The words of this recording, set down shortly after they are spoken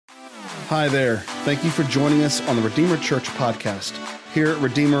Hi there. Thank you for joining us on the Redeemer Church podcast. Here at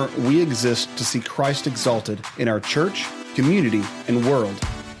Redeemer, we exist to see Christ exalted in our church, community, and world.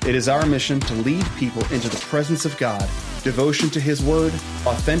 It is our mission to lead people into the presence of God, devotion to His Word,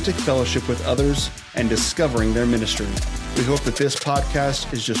 authentic fellowship with others, and discovering their ministry. We hope that this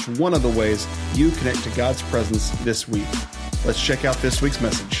podcast is just one of the ways you connect to God's presence this week. Let's check out this week's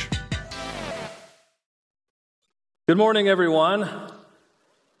message. Good morning, everyone.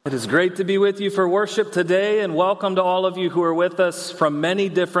 It is great to be with you for worship today, and welcome to all of you who are with us from many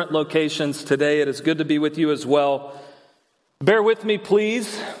different locations today. It is good to be with you as well. Bear with me,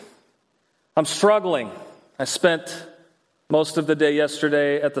 please. I'm struggling. I spent most of the day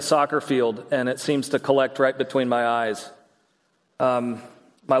yesterday at the soccer field, and it seems to collect right between my eyes. My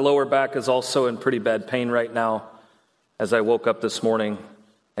lower back is also in pretty bad pain right now as I woke up this morning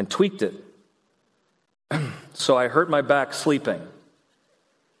and tweaked it. So I hurt my back sleeping.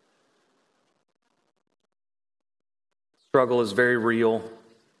 Struggle is very real.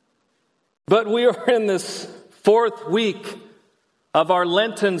 But we are in this fourth week of our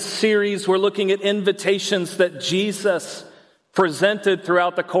Lenten series. We're looking at invitations that Jesus presented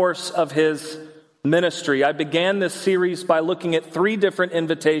throughout the course of His ministry. I began this series by looking at three different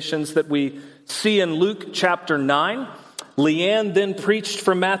invitations that we see in Luke chapter 9. Leanne then preached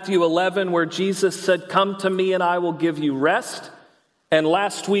from Matthew 11, where Jesus said, "Come to me and I will give you rest." And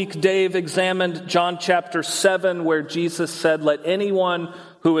last week, Dave examined John chapter 7, where Jesus said, "Let anyone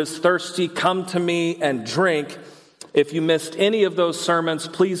who is thirsty come to me and drink." If you missed any of those sermons,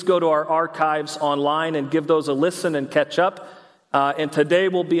 please go to our archives online and give those a listen and catch up. And today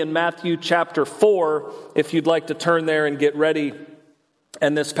we'll be in Matthew chapter 4, if you'd like to turn there and get ready.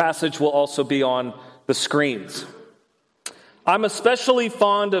 And this passage will also be on the screens. I'm especially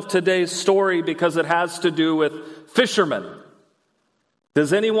fond of today's story because it has to do with fishermen.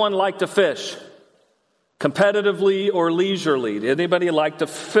 Does anyone like to fish? Competitively or leisurely? Did anybody like to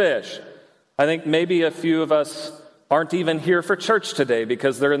fish? I think maybe a few of us aren't even here for church today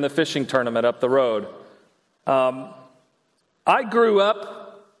because they're in the fishing tournament up the road. I grew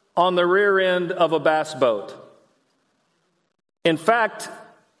up on the rear end of a bass boat. In fact,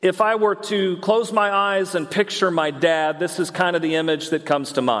 if I were to close my eyes and picture my dad, this is kind of the image that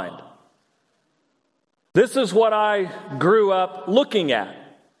comes to mind. This is what I grew up looking at.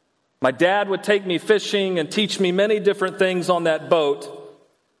 My dad would take me fishing and teach me many different things on that boat.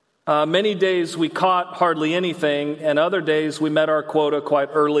 Many days we caught hardly anything, and other days we met our quota quite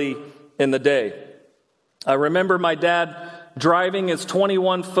early in the day. I remember my dad driving his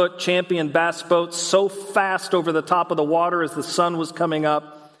 21-foot champion bass boat so fast over the top of the water as the sun was coming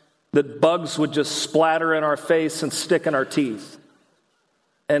up that bugs would just splatter in our face and stick in our teeth.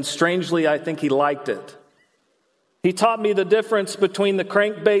 And strangely, I think he liked it. He taught me the difference between the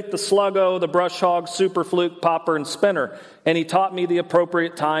crankbait, the sluggo, the brush hog, super fluke, popper, and spinner. And he taught me the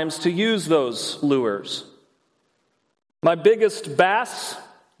appropriate times to use those lures. My biggest bass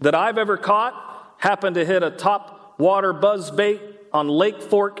that I've ever caught happened to hit a top water buzzbait on Lake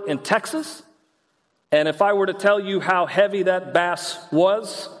Fork in Texas. And if I were to tell you how heavy that bass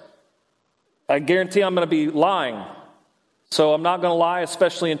was, I guarantee I'm going to be lying. So I'm not going to lie,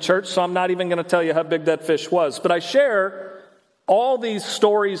 especially in church, so I'm not even going to tell you how big that fish was. But I share all these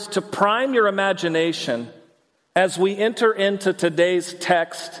stories to prime your imagination as we enter into today's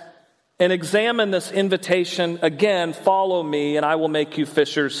text and examine this invitation again, "Follow me, and I will make you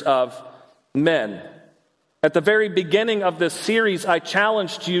fishers of men." At the very beginning of this series, I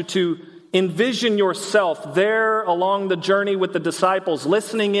challenged you to envision yourself there along the journey with the disciples,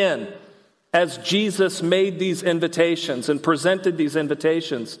 listening in as Jesus made these invitations and presented these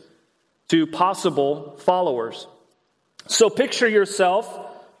invitations to possible followers. So picture yourself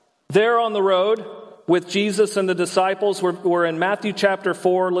there on the road with Jesus and the disciples. We're in Matthew chapter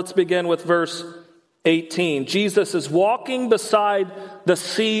 4. Let's begin with verse 18. Jesus is walking beside the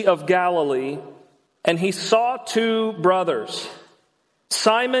Sea of Galilee, and he saw two brothers,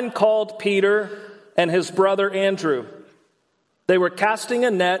 Simon called Peter and his brother Andrew. They were casting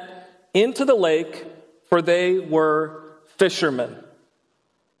a net into the lake, for they were fishermen.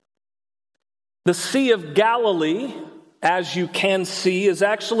 The Sea of Galilee, as you can see, is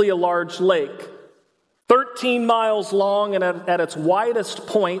actually a large lake, 13 miles long and at its widest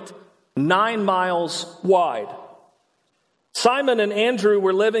point, 9 miles wide. Simon and Andrew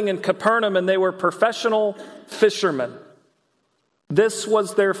were living in Capernaum, and they were professional fishermen. This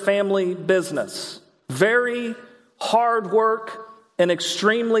was their family business. Very hard work and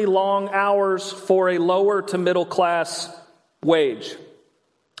extremely long hours for a lower to middle class wage.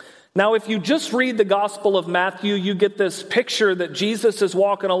 Now, if you just read the Gospel of Matthew, you get this picture that Jesus is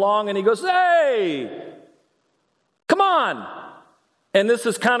walking along and he goes, "Hey, come on." And this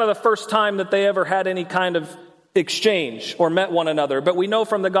is kind of the first time that they ever had any kind of exchange or met one another. But we know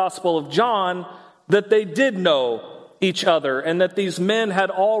from the Gospel of John that they did know each other and that these men had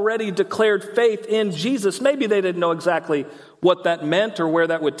already declared faith in Jesus. Maybe they didn't know exactly what that meant or where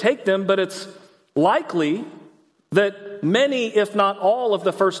that would take them, but it's likely that many, if not all, of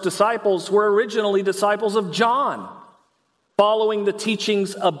the first disciples were originally disciples of John, following the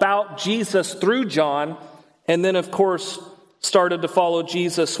teachings about Jesus through John, and then, of course, started to follow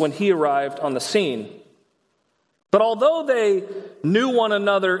Jesus when he arrived on the scene. But although they knew one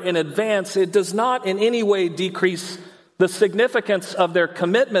another in advance, it does not in any way decrease the significance of their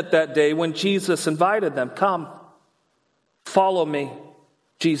commitment that day when Jesus invited them. "Come, follow me,"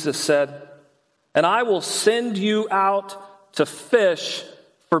 Jesus said, "and I will send you out to fish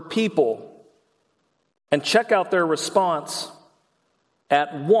for people." And check out their response.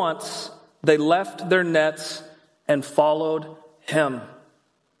 At once, they left their nets and followed him.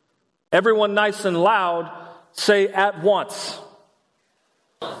 Everyone nice and loud, say "at once."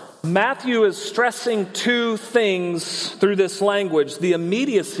 Matthew is stressing two things through this language: the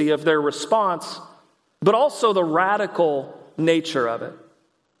immediacy of their response, but also the radical nature of it.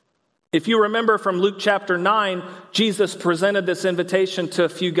 If you remember from Luke chapter 9, Jesus presented this invitation to a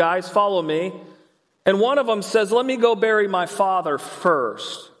few guys, "Follow me." And one of them says, "Let me go bury my father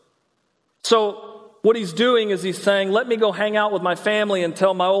first." So what he's doing is he's saying, "Let me go hang out with my family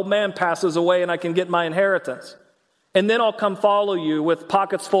until my old man passes away and I can get my inheritance. And then I'll come follow you with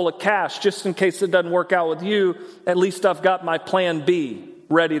pockets full of cash, just in case it doesn't work out with you. At least I've got my plan B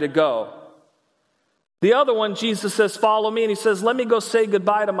ready to go." The other one, Jesus says, "Follow me." And he says, "Let me go say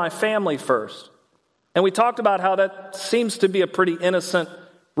goodbye to my family first." And we talked about how that seems to be a pretty innocent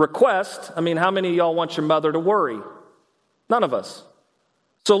request. I mean, how many of y'all want your mother to worry? None of us.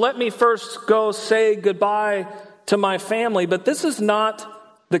 So let me first go say goodbye to my family. But this is not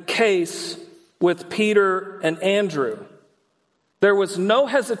the case with Peter and Andrew. There was no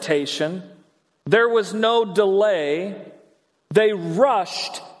hesitation. There was no delay. They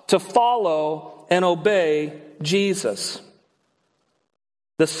rushed to follow and obey Jesus.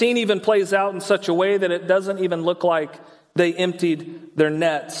 The scene even plays out in such a way that it doesn't even look like they emptied their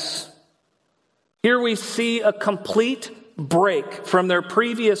nets. Here we see a complete break from their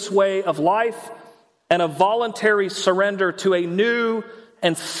previous way of life and a voluntary surrender to a new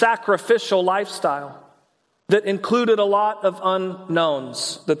and sacrificial lifestyle that included a lot of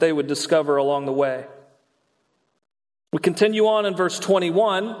unknowns that they would discover along the way. We continue on in verse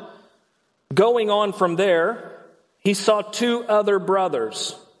 21. Going on from there, he saw two other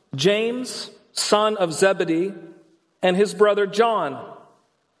brothers, James, son of Zebedee, and his brother John.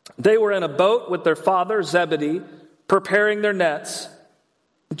 They were in a boat with their father Zebedee, preparing their nets.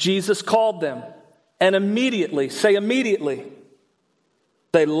 Jesus called them, and immediately, say immediately,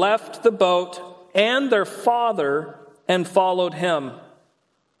 they left the boat and their father and followed him.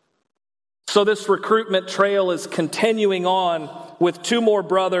 So this recruitment trail is continuing on with two more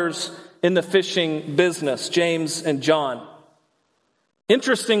brothers in the fishing business, James and John.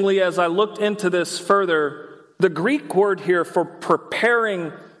 Interestingly, as I looked into this further, the Greek word here for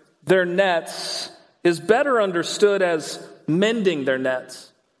preparing their nets is better understood as mending their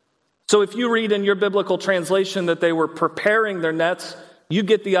nets. So if you read in your biblical translation that they were preparing their nets, you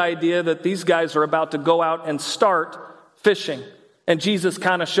get the idea that these guys are about to go out and start fishing. And Jesus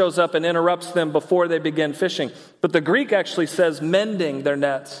kind of shows up and interrupts them before they begin fishing. But the Greek actually says mending their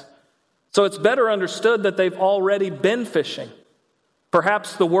nets. So it's better understood that they've already been fishing.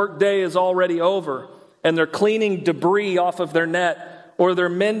 Perhaps the work day is already over and they're cleaning debris off of their net, or they're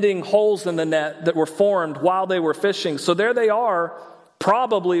mending holes in the net that were formed while they were fishing. So there they are,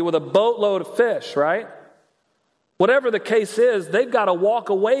 probably with a boatload of fish, right? Whatever the case is, they've got to walk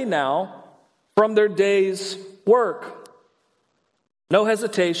away now from their day's work. No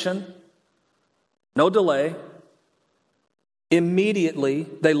hesitation, no delay. Immediately,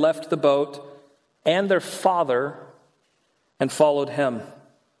 they left the boat and their father and followed him.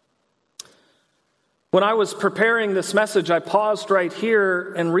 When I was preparing this message, I paused right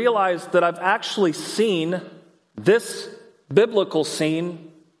here and realized that I've actually seen this biblical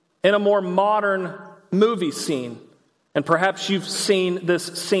scene in a more modern movie scene. And perhaps you've seen this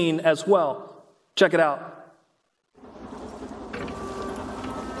scene as well. Check it out.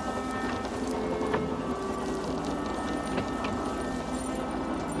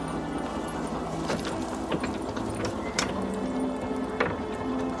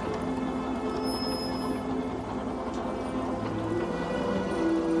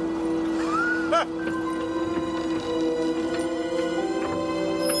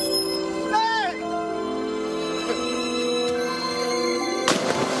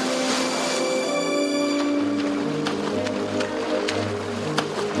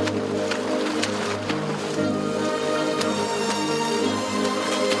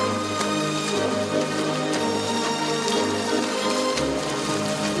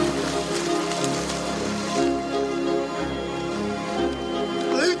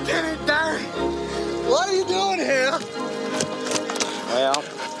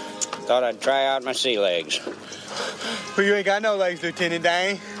 Thought I'd try out my sea legs. Well, you ain't got no legs, Lieutenant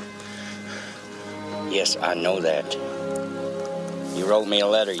Dan. Yes, I know that. You wrote me a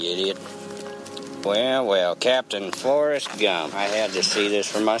letter, you idiot. Well, Captain Forrest Gump. I had to see this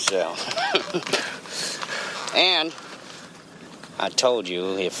for myself. And I told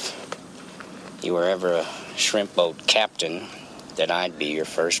you if you were ever a shrimp boat captain that I'd be your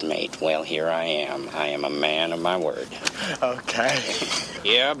first mate. Well, here I am. I am a man of my word. Okay.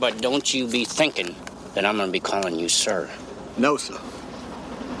 Yeah, but don't you be thinking that I'm going to be calling you sir. No, sir.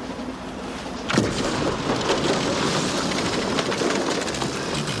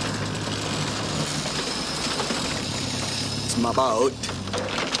 It's my boat.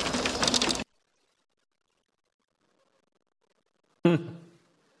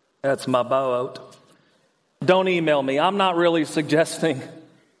 That's my boat. Don't email me. I'm not really suggesting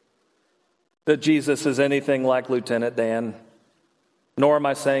that Jesus is anything like Lieutenant Dan, nor am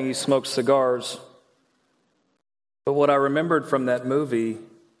I saying he smokes cigars. But what I remembered from that movie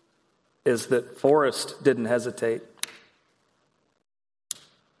is that Forrest didn't hesitate.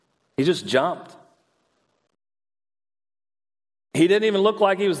 He just jumped. He didn't even look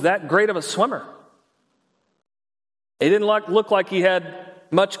like he was that great of a swimmer. He didn't look like he had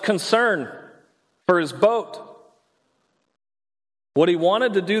much concern for his boat. What he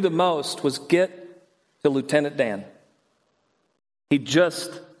wanted to do the most was get to Lieutenant Dan. He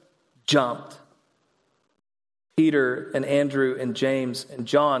just jumped. Peter and Andrew and James and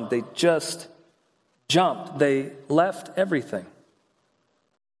John, they just jumped. They left everything.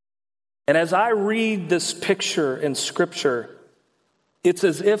 And as I read this picture in Scripture, it's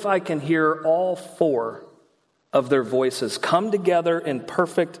as if I can hear all four of their voices come together in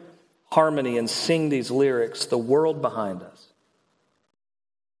perfect harmony and sing these lyrics. The world behind us,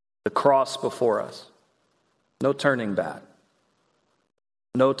 the cross before us, no turning back.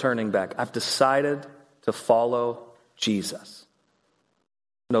 No turning back. I've decided to follow Jesus.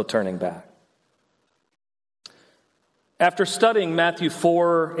 No turning back. After studying Matthew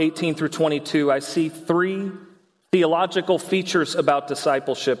 4:18 through 22, I see three theological features about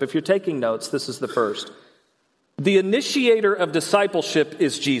discipleship. If you're taking notes, this is the first. The initiator of discipleship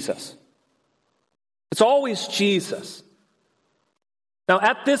is Jesus. It's always Jesus. Now,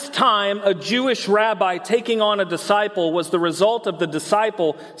 at this time, a Jewish rabbi taking on a disciple was the result of the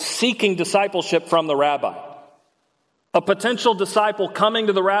disciple seeking discipleship from the rabbi. A potential disciple coming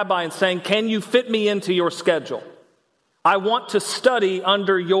to the rabbi and saying, "Can you fit me into your schedule? I want to study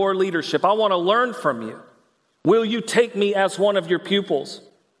under your leadership. I want to learn from you. Will you take me as one of your pupils?"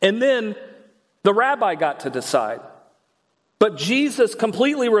 And then the rabbi got to decide. But Jesus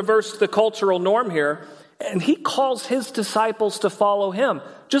completely reversed the cultural norm here, and he calls his disciples to follow him,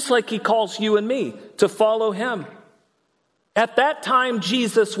 just like he calls you and me to follow him. At that time,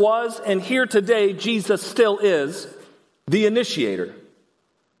 Jesus was, and here today, Jesus still is, the initiator.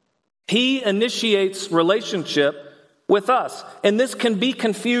 He initiates relationship with us. And this can be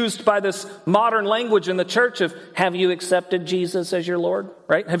confused by this modern language in the church of, have you accepted Jesus as your Lord?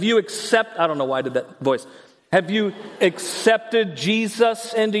 Right? I don't know why I did that voice. Have you accepted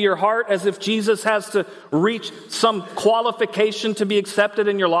Jesus into your heart as if Jesus has to reach some qualification to be accepted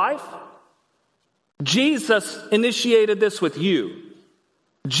in your life? Jesus initiated this with you.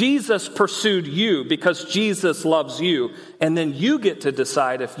 Jesus pursued you because Jesus loves you. And then you get to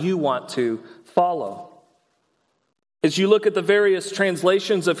decide if you want to follow. As you look at the various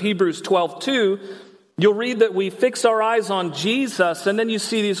translations of Hebrews 12:2, you'll read that we fix our eyes on Jesus, and then you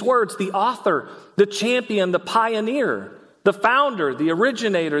see these words, the author, the champion, the pioneer, the founder, the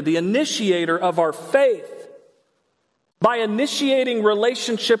originator, the initiator of our faith. By initiating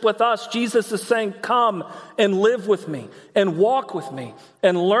relationship with us, Jesus is saying, come and live with me, and walk with me,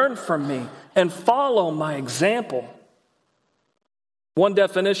 and learn from me, and follow my example. One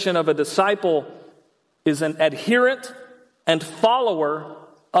definition of a disciple is an adherent and follower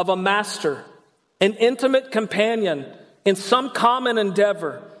of a master, an intimate companion in some common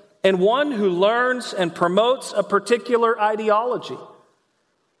endeavor, and one who learns and promotes a particular ideology.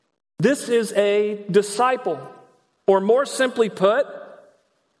 This is a disciple, or more simply put,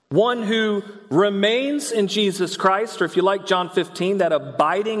 one who remains in Jesus Christ, or if you like John 15, that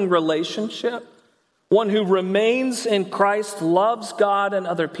abiding relationship. One who remains in Christ, loves God and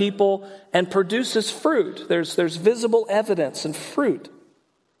other people, and produces fruit. There's visible evidence and fruit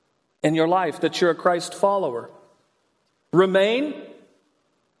in your life that you're a Christ follower. Remain,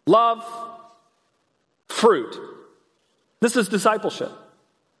 love, fruit. This is discipleship.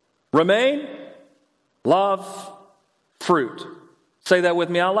 Remain, love, fruit. Say that with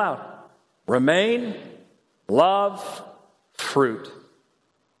me out loud. Remain, love, fruit.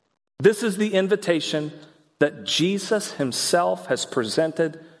 This is the invitation that Jesus himself has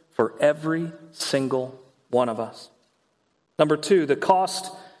presented for every single one of us. Number 2, the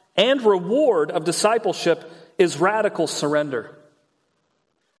cost and reward of discipleship is radical surrender.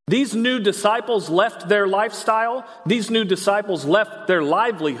 These new disciples left their lifestyle. These new disciples left their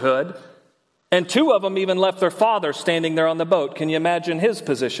livelihood. And 2 of them even left their father standing there on the boat. Can you imagine his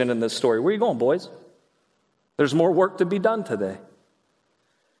position in this story? Where are you going, boys? There's more work to be done today.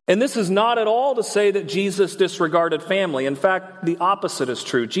 And this is not at all to say that Jesus disregarded family. In fact, the opposite is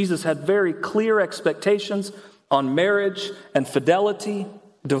true. Jesus had very clear expectations on marriage and fidelity,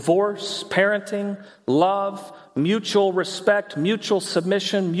 divorce, parenting, love, mutual respect, mutual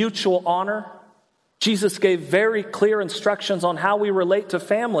submission, mutual honor. Jesus gave very clear instructions on how we relate to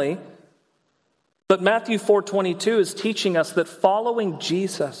family. But Matthew 4:22 is teaching us that following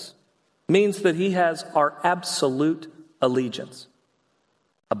Jesus means that he has our absolute allegiance,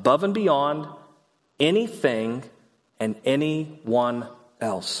 above and beyond anything and anyone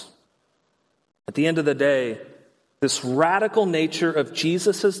else. At the end of the day, this radical nature of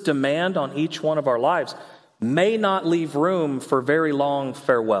Jesus' demand on each one of our lives may not leave room for very long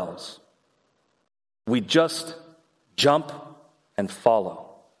farewells. We just jump and follow.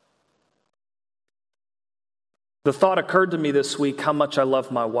 The thought occurred to me this week how much I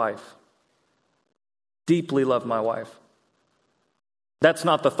love my wife. Deeply love my wife. That's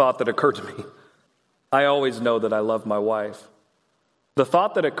not the thought that occurred to me. I always know that I love my wife. The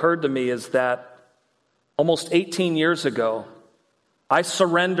thought that occurred to me is that almost 18 years ago, I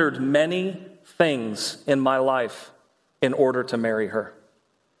surrendered many things in my life in order to marry her.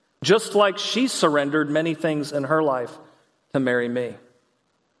 Just like she surrendered many things in her life to marry me.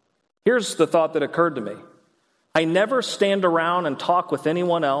 Here's the thought that occurred to me. I never stand around and talk with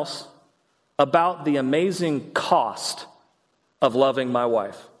anyone else about the amazing cost of loving my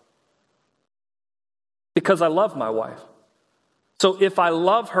wife. Because I love my wife. So if I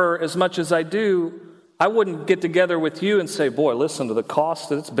love her as much as I do, I wouldn't get together with you and say, boy, listen to the cost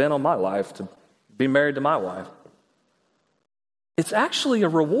that it's been on my life to be married to my wife. It's actually a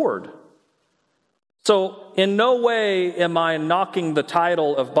reward. So in no way am I knocking the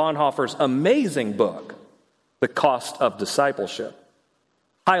title of Bonhoeffer's amazing book, The Cost of Discipleship.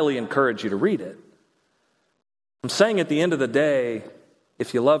 Highly encourage you to read it. I'm saying at the end of the day,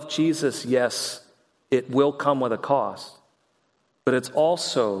 if you love Jesus, yes, it will come with a cost. But it's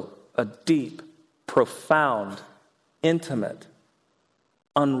also a deep, profound, intimate,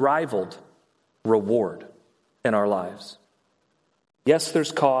 unrivaled reward in our lives. Yes,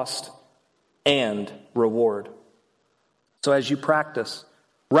 there's cost and reward. So as you practice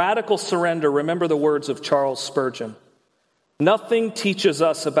radical surrender, remember the words of Charles Spurgeon. Nothing teaches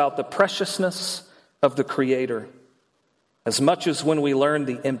us about the preciousness of the Creator as much as when we learn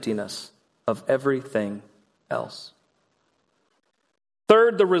the emptiness of everything else.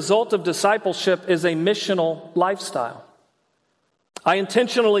 Third, the result of discipleship is a missional lifestyle. I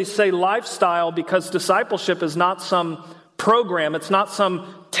intentionally say lifestyle because discipleship is not some program. It's not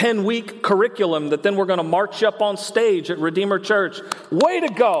some 10-week curriculum that then we're going to march up on stage at Redeemer Church. Way to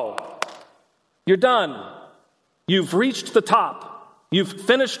go. You're done. You've reached the top. You've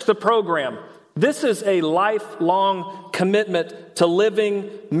finished the program. This is a lifelong commitment to living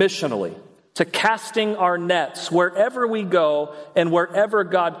missionally, to casting our nets wherever we go and wherever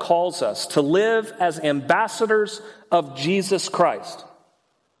God calls us, to live as ambassadors of Jesus Christ.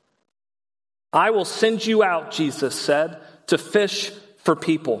 I will send you out, Jesus said, to fish for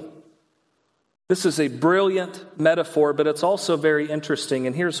people. This is a brilliant metaphor, but it's also very interesting,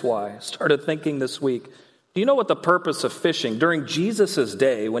 and here's why. I started thinking this week. Do you know what the purpose of fishing? During Jesus'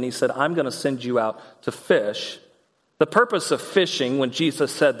 day, when he said, I'm going to send you out to fish, the purpose of fishing, when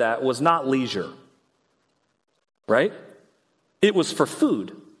Jesus said that, was not leisure. Right? It was for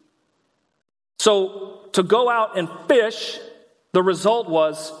food. So, to go out and fish, the result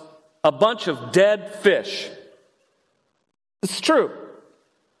was a bunch of dead fish. It's true.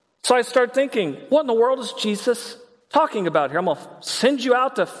 So I start thinking, what in the world is Jesus talking about here? I'm going to send you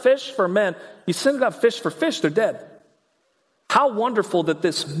out to fish for men. You send out fish for fish, they're dead. How wonderful that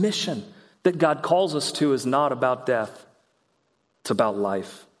this mission that God calls us to is not about death. It's about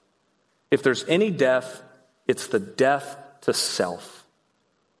life. If there's any death, it's the death to self.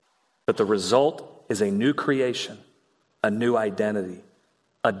 But the result is a new creation, a new identity,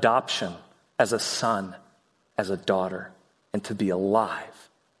 adoption as a son, as a daughter, and to be alive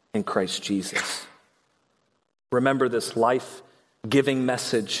in Christ Jesus. Remember this life-giving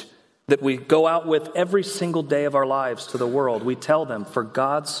message that we go out with every single day of our lives to the world. We tell them, for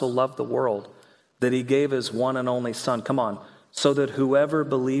God so loved the world that he gave his one and only son. Come on, so that whoever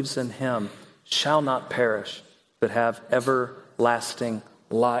believes in him shall not perish, but have everlasting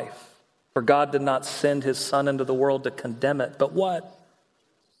life. For God did not send his Son into the world to condemn it, but what?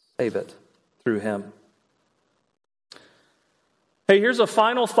 Save it through him. Hey, here's a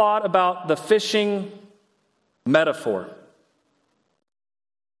final thought about the fishing metaphor.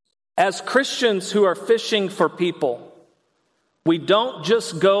 As Christians who are fishing for people, we don't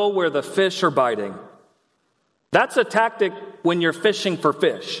just go where the fish are biting. That's a tactic when you're fishing for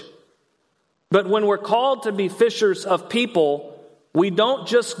fish. But when we're called to be fishers of people, we don't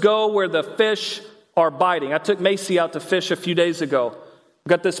just go where the fish are biting. I took Macy out to fish a few days ago. We've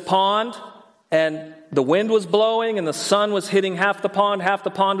got this pond, and the wind was blowing, and the sun was hitting half the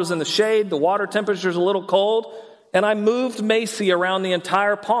pond was in the shade, the water temperature's a little cold, and I moved Macy around the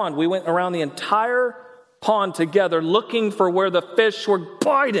entire pond. We went around the entire pond together looking for where the fish were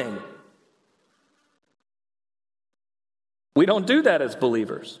biting. We don't do that as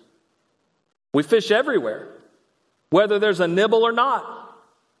believers. We fish everywhere, whether there's a nibble or not.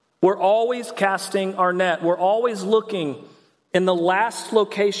 We're always casting our net. We're always looking in the last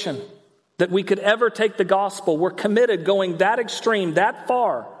location that we could ever take the gospel. We're committed, going that extreme, that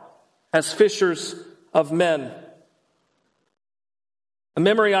far, as fishers of men. A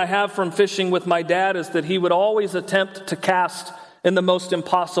memory I have from fishing with my dad is that he would always attempt to cast in the most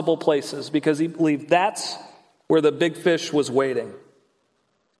impossible places because he believed that's where the big fish was waiting.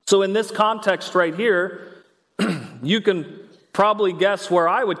 So in this context right here, you can probably guess where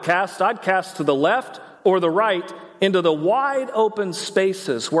I would cast. I'd cast to the left or the right into the wide open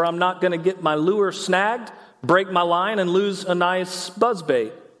spaces where I'm not going to get my lure snagged, break my line, and lose a nice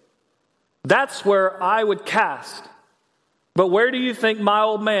buzzbait. That's where I would cast. But where do you think my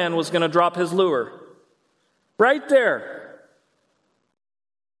old man was going to drop his lure? Right there.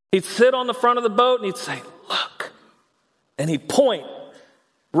 He'd sit on the front of the boat and he'd say, "Look." And he'd point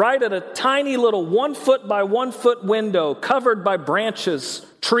right at a tiny little 1 foot by 1 foot window covered by branches,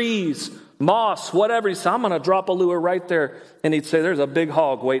 trees, moss, whatever. He said, "I'm going to drop a lure right there." And he'd say, "There's a big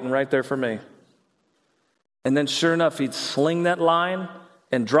hog waiting right there for me." And then sure enough, he'd sling that line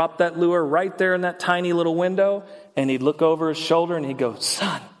and drop that lure right there in that tiny little window. And he'd look over his shoulder and he'd go,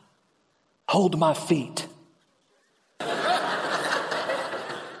 "Son, hold my feet."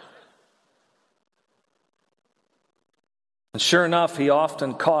 And sure enough, he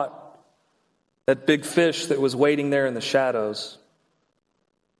often caught that big fish that was waiting there in the shadows.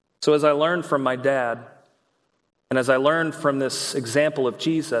 So as I learned from my dad, and as I learned from this example of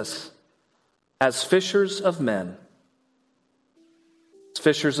Jesus, as fishers of men, as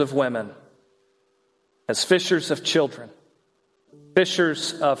fishers of women, as fishers of children,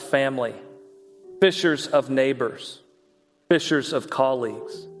 fishers of family, fishers of neighbors, fishers of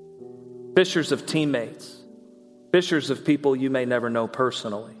colleagues, fishers of teammates, fishers of people you may never know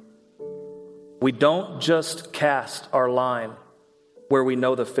personally, we don't just cast our line where we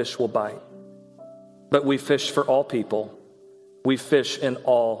know the fish will bite, but we fish for all people. We fish in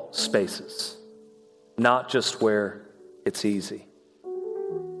all spaces, not just where it's easy.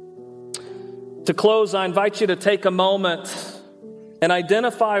 To close, I invite you to take a moment and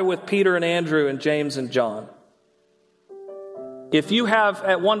identify with Peter and Andrew and James and John. If you have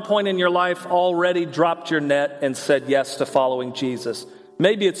at one point in your life already dropped your net and said yes to following Jesus,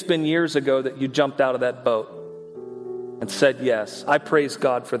 maybe it's been years ago that you jumped out of that boat and said yes. I praise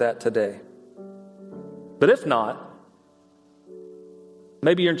God for that today. But if not,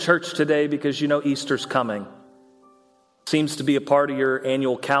 maybe you're in church today because you know Easter's coming. Seems to be a part of your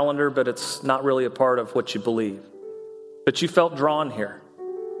annual calendar, but it's not really a part of what you believe. But you felt drawn here.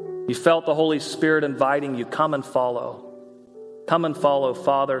 You felt the Holy Spirit inviting you, come and follow. Come and follow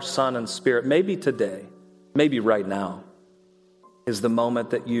Father, Son, and Spirit. Maybe today, maybe right now, is the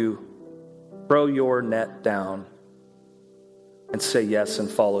moment that you throw your net down and say yes and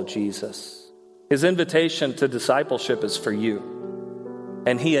follow Jesus. His invitation to discipleship is for you.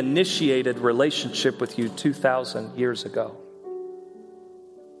 And he initiated relationship with you 2,000 years ago.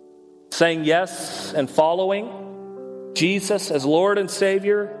 Saying yes and following Jesus as Lord and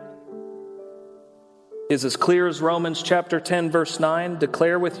Savior is as clear as Romans chapter 10, verse 9.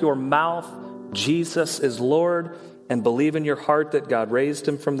 Declare with your mouth Jesus is Lord and believe in your heart that God raised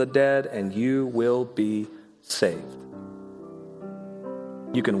him from the dead and you will be saved.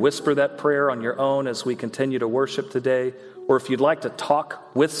 You can whisper that prayer on your own as we continue to worship today. Or if you'd like to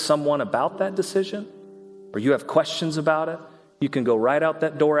talk with someone about that decision, or you have questions about it, you can go right out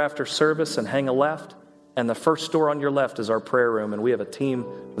that door after service and hang a left. And the first door on your left is our prayer room. And we have a team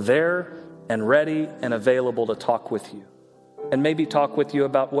there and ready and available to talk with you. And maybe talk with you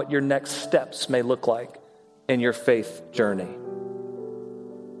about what your next steps may look like in your faith journey.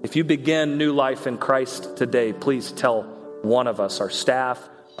 If you begin new life in Christ today, please tell one of us, our staff,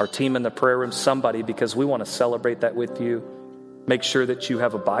 our team in the prayer room, somebody, because we want to celebrate that with you. Make sure that you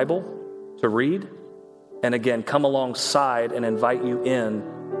have a Bible to read. And again, come alongside and invite you in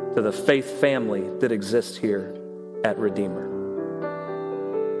to the faith family that exists here at Redeemer.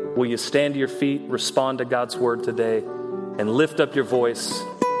 Will you stand to your feet, respond to God's word today, and lift up your voice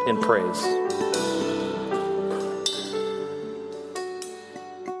in praise?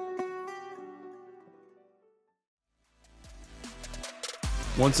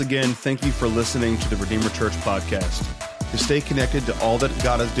 Once again, thank you for listening to the Redeemer Church podcast. To stay connected to all that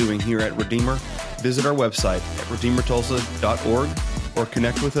God is doing here at Redeemer, visit our website at redeemertulsa.org or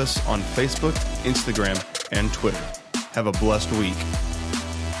connect with us on Facebook, Instagram, and Twitter. Have a blessed week.